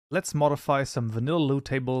let's modify some vanilla loot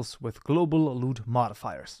tables with Global Loot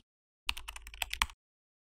Modifiers.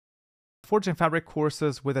 Forging Fabric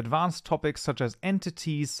courses with advanced topics such as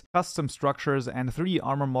entities, custom structures, and 3D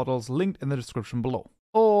armor models linked in the description below.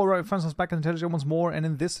 Alright friends, I'm back in IntelliJ once more, and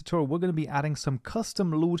in this tutorial we're going to be adding some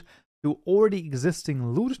custom loot to already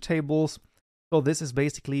existing loot tables. So this is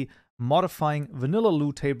basically modifying vanilla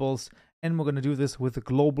loot tables, and we're going to do this with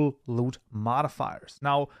Global Loot Modifiers.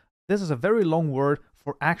 Now, this is a very long word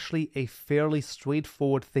for actually a fairly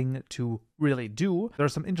straightforward thing to really do. There are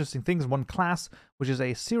some interesting things. One class, which is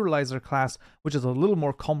a serializer class, which is a little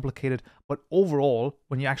more complicated, but overall,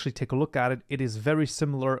 when you actually take a look at it, it is very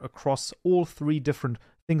similar across all three different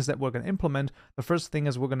things that we're going to implement. The first thing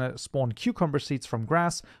is we're going to spawn cucumber seeds from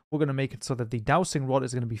grass. We're going to make it so that the dowsing rod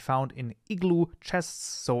is going to be found in igloo chests,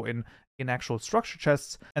 so in actual structure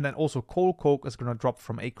chests, and then also coal coke is going to drop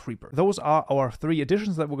from a creeper. Those are our three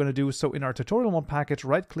additions that we're going to do. So in our tutorial mod package,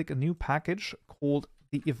 right click a new package called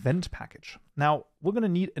the event package. Now we're going to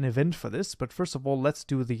need an event for this, but first of all, let's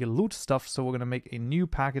do the loot stuff. So we're going to make a new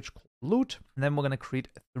package called loot, and then we're going to create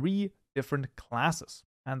three different classes.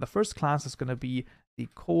 And the first class is going to be the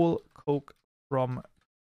coal coke from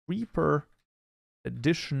creeper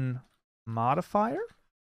addition modifier.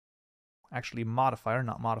 Actually modifier,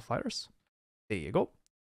 not modifiers. There you go.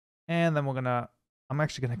 And then I'm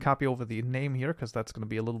actually gonna copy over the name here because that's gonna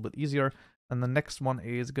be a little bit easier. And the next one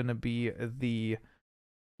is gonna be the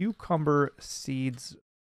cucumber seeds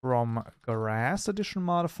from grass addition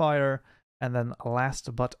modifier. And then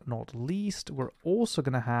last but not least, we're also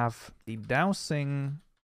gonna have the dowsing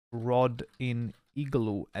rod in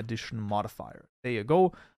igloo addition modifier. There you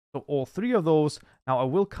go. So all three of those. Now I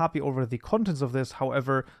will copy over the contents of this.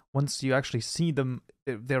 However, once you actually see them,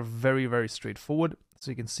 they're very, very straightforward.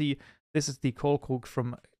 So you can see this is the coal coke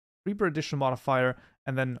from Creeper Edition modifier.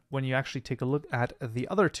 And then when you actually take a look at the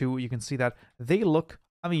other two, you can see that they look,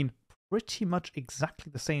 I mean, pretty much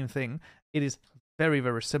exactly the same thing. It is very,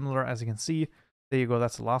 very similar, as you can see. There you go.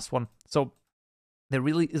 That's the last one. So there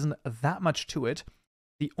really isn't that much to it.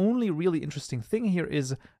 The only really interesting thing here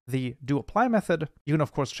is the do apply method. You can,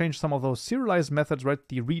 of course, change some of those serialized methods, right?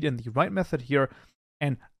 The read and the write method here,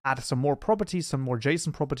 and add some more properties, some more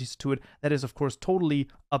JSON properties to it. That is, of course, totally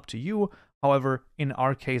up to you. However, in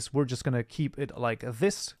our case, we're just going to keep it like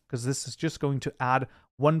this, because this is just going to add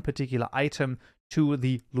one particular item to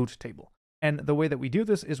the loot table. And the way that we do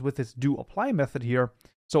this is with this do apply method here.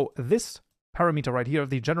 So this parameter right here,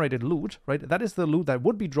 the generated loot, right? That is the loot that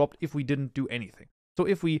would be dropped if we didn't do anything. So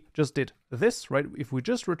if we just did this, right, if we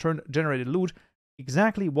just returned generated loot,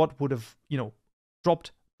 exactly what would have,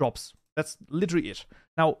 dropped, drops. That's literally it.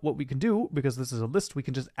 Now, what we can do, because this is a list, we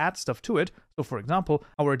can just add stuff to it. So for example,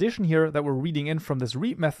 our addition here that we're reading in from this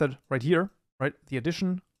read method right here, right, the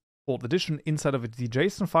addition, called addition, inside of it, the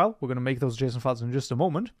JSON file. We're going to make those JSON files in just a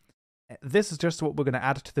moment. This is just what we're going to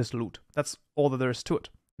add to this loot. That's all that there is to it.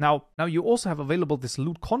 Now you also have available this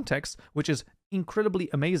loot context, which is incredibly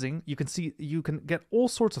amazing. You can see you can get all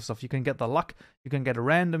sorts of stuff. You can get the luck, you can get a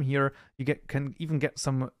random here, can even get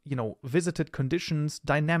some, visited conditions,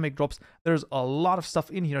 dynamic drops. There's a lot of stuff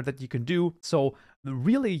in here that you can do. So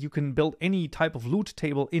really you can build any type of loot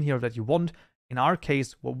table in here that you want. In our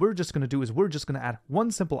case, what we're just going to do is we're just going to add one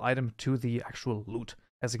simple item to the actual loot,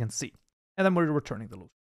 as you can see. And then we're returning the loot.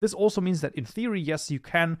 This also means that in theory, yes, you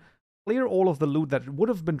can clear all of the loot that would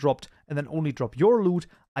have been dropped and then only drop your loot.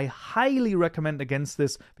 I highly recommend against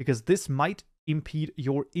this because this might impede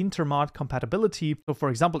your intermod compatibility. So for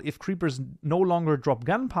example, if creepers no longer drop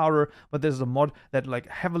gunpowder, but there's a mod that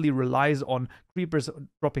heavily relies on creepers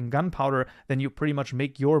dropping gunpowder, then you pretty much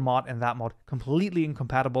make your mod and that mod completely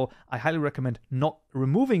incompatible. I highly recommend not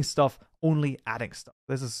removing stuff, only adding stuff.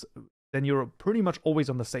 Then you're pretty much always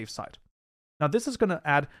on the safe side. Now this is going to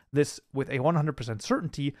add this with a 100%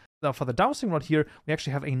 certainty. Now for the dowsing rod here, we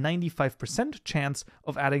actually have a 95% chance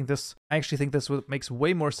of adding this. I actually think this makes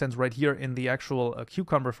way more sense right here in the actual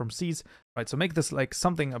cucumber from seeds, right? So make this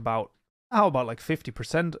something about, how about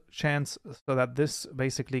 50% chance, so that this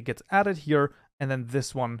basically gets added here. And then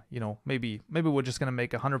this one, maybe we're just going to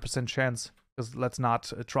make 100% chance, because let's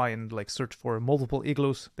not try and search for multiple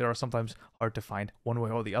igloos. They are sometimes hard to find one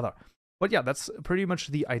way or the other. But yeah, that's pretty much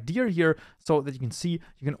the idea here. So that you can see,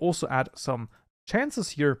 you can also add some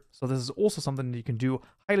chances here. So this is also something that you can do.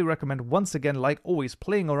 Highly recommend, once again, like always,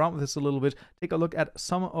 playing around with this a little bit. Take a look at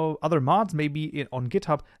some other mods, maybe on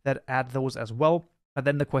GitHub, that add those as well. And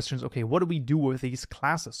then the question is, okay, what do we do with these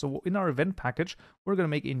classes? So in our event package, we're going to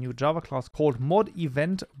make a new Java class called mod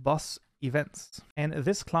event bus events. And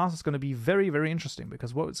this class is going to be very, very interesting,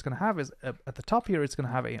 because what it's going to have is at the top here, it's going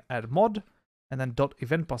to have a add mod, and then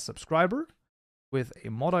 .eventBus subscriber. with a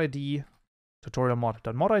mod ID, tutorial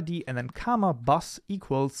mod.mod ID, and then comma bus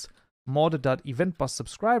equals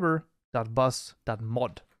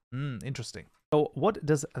mod.eventBusSubscriber.bus.mod. Interesting. So what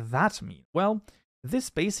does that mean? Well,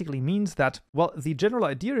 this basically means that, well, the general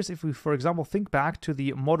idea is if we, for example, think back to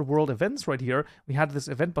the mod world events right here, we had this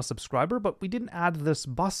event bus subscriber, but we didn't add this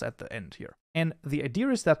bus at the end here. And the idea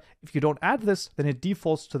is that if you don't add this, then it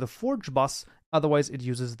defaults to the forge bus, otherwise it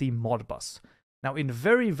uses the mod bus. Now, in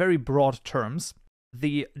very, very broad terms,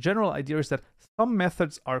 the general idea is that some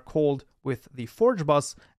methods are called with the forge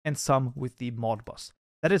bus and some with the mod bus.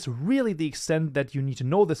 That is really the extent that you need to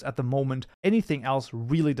know this at the moment. Anything else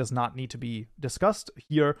really does not need to be discussed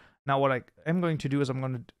here. Now, what I am going to do is I'm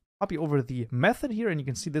going to copy over the method here, and you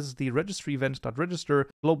can see this is the registry event.register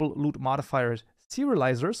global loot modifiers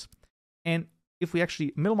serializers. And if we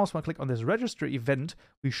actually middle mouse click on this register event,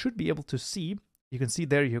 we should be able to see, you can see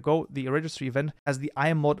there you go, the registry event has the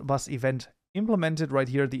imodbus event implemented right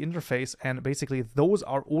here, the interface, and basically those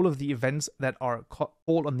are all of the events that are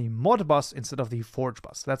called on the mod bus instead of the forge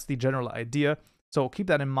bus. That's the general idea. So keep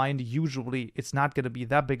that in mind. Usually it's not going to be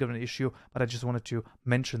that big of an issue, but I just wanted to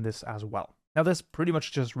mention this as well. Now this pretty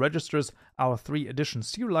much just registers our 3 addition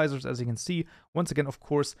serializers, as you can see. Once again, of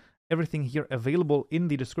course, everything here available in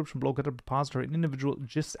the description below, GitHub repository and individual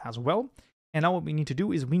gist as well. And now what we need to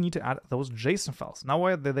do is we need to add those JSON files. Now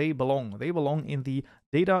where do they belong? They belong in the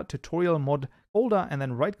data tutorial mod folder, and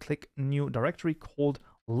then right click new directory called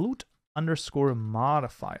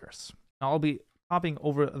loot_modifiers. Now I'll be copying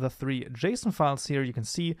over the 3 JSON files here. You can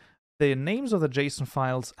see the names of the JSON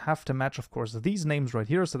files have to match, of course, these names right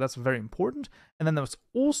here. So that's very important. And then that's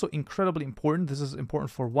also incredibly important. This is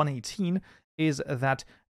important for 118, is that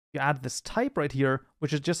you add this type right here,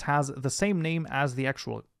 which just has the same name as the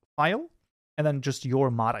actual file, and then just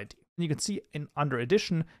your mod ID. And you can see under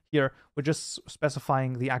addition here, we're just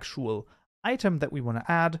specifying the actual item that we want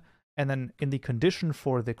to add. And then in the condition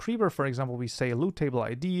for the creeper, for example, we say loot table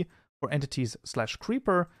ID for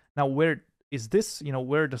entities/creeper. Now, where is this,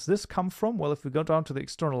 where does this come from? Well, if we go down to the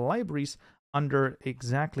external libraries under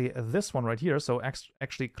exactly this one right here, so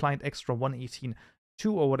actually client extra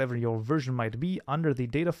 118.2 or whatever your version might be, under the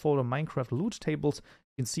data folder Minecraft loot tables,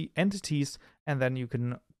 you can see entities, and then you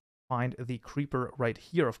can find the creeper right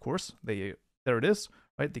here, of course. There it is,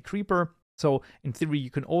 right? The creeper. So in theory, you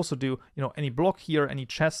can also do, any block here, any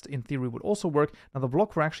chest in theory would also work. Now the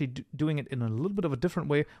block, we're actually doing it in a little bit of a different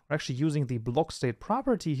way. We're actually using the block state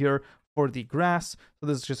property here for the grass. So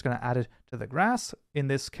this is just going to add it to the grass in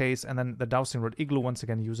this case. And then the dowsing rod igloo once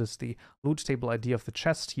again uses the loot table ID of the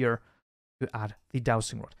chest here to add the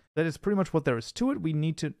dowsing rod. That is pretty much what there is to it. We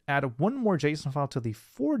need to add one more JSON file to the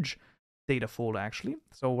forge data folder actually.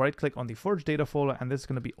 So right click on the forge data folder, and this is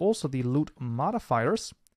going to be also the loot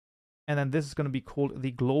modifiers. And then this is going to be called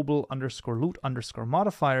the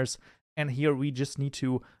global_loot_modifiers. And here we just need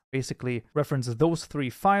to basically reference those 3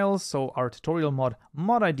 files. So our tutorial mod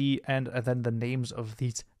ID, and then the names of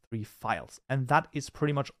these 3 files. And that is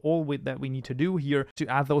pretty much all that we need to do here to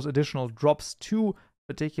add those additional drops to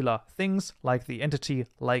particular things like the entity,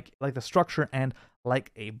 like the structure, and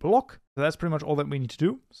like a block. So that's pretty much all that we need to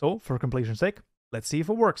do. So for completion's sake, let's see if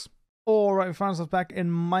it works. All right, we found ourselves back in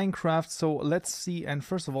Minecraft. So let's see. And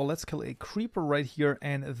first of all, let's kill a creeper right here.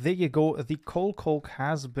 And there you go. The coal coke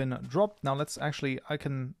has been dropped. Now let's actually,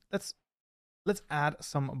 let's add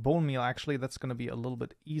some bone meal. Actually, that's going to be a little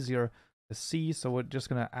bit easier to see. So we're just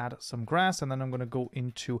going to add some grass, and then I'm going to go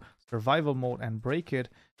into survival mode and break it.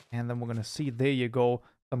 And then we're going to see, there you go,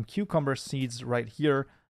 some cucumber seeds right here.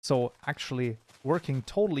 So actually working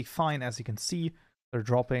totally fine, as you can see, they're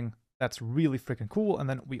dropping. That's really freaking cool. And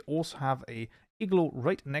then we also have a igloo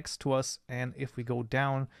right next to us. And if we go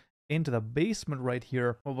down into the basement right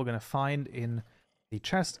here, what we're going to find in the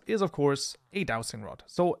chest is, of course, a dowsing rod.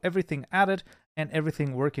 So everything added and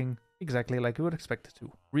everything working exactly like you would expect it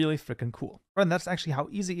to. Really freaking cool. And that's actually how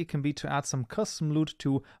easy it can be to add some custom loot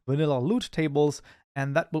to vanilla loot tables.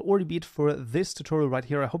 And that will already be it for this tutorial right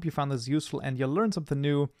here. I hope you found this useful and you learned something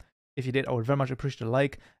new. If you did, I would very much appreciate a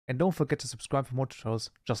like, and don't forget to subscribe for more tutorials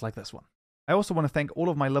just like this one. I also want to thank all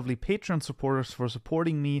of my lovely Patreon supporters for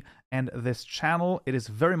supporting me and this channel. It is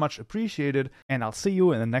very much appreciated, and I'll see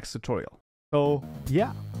you in the next tutorial. So,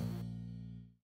 yeah.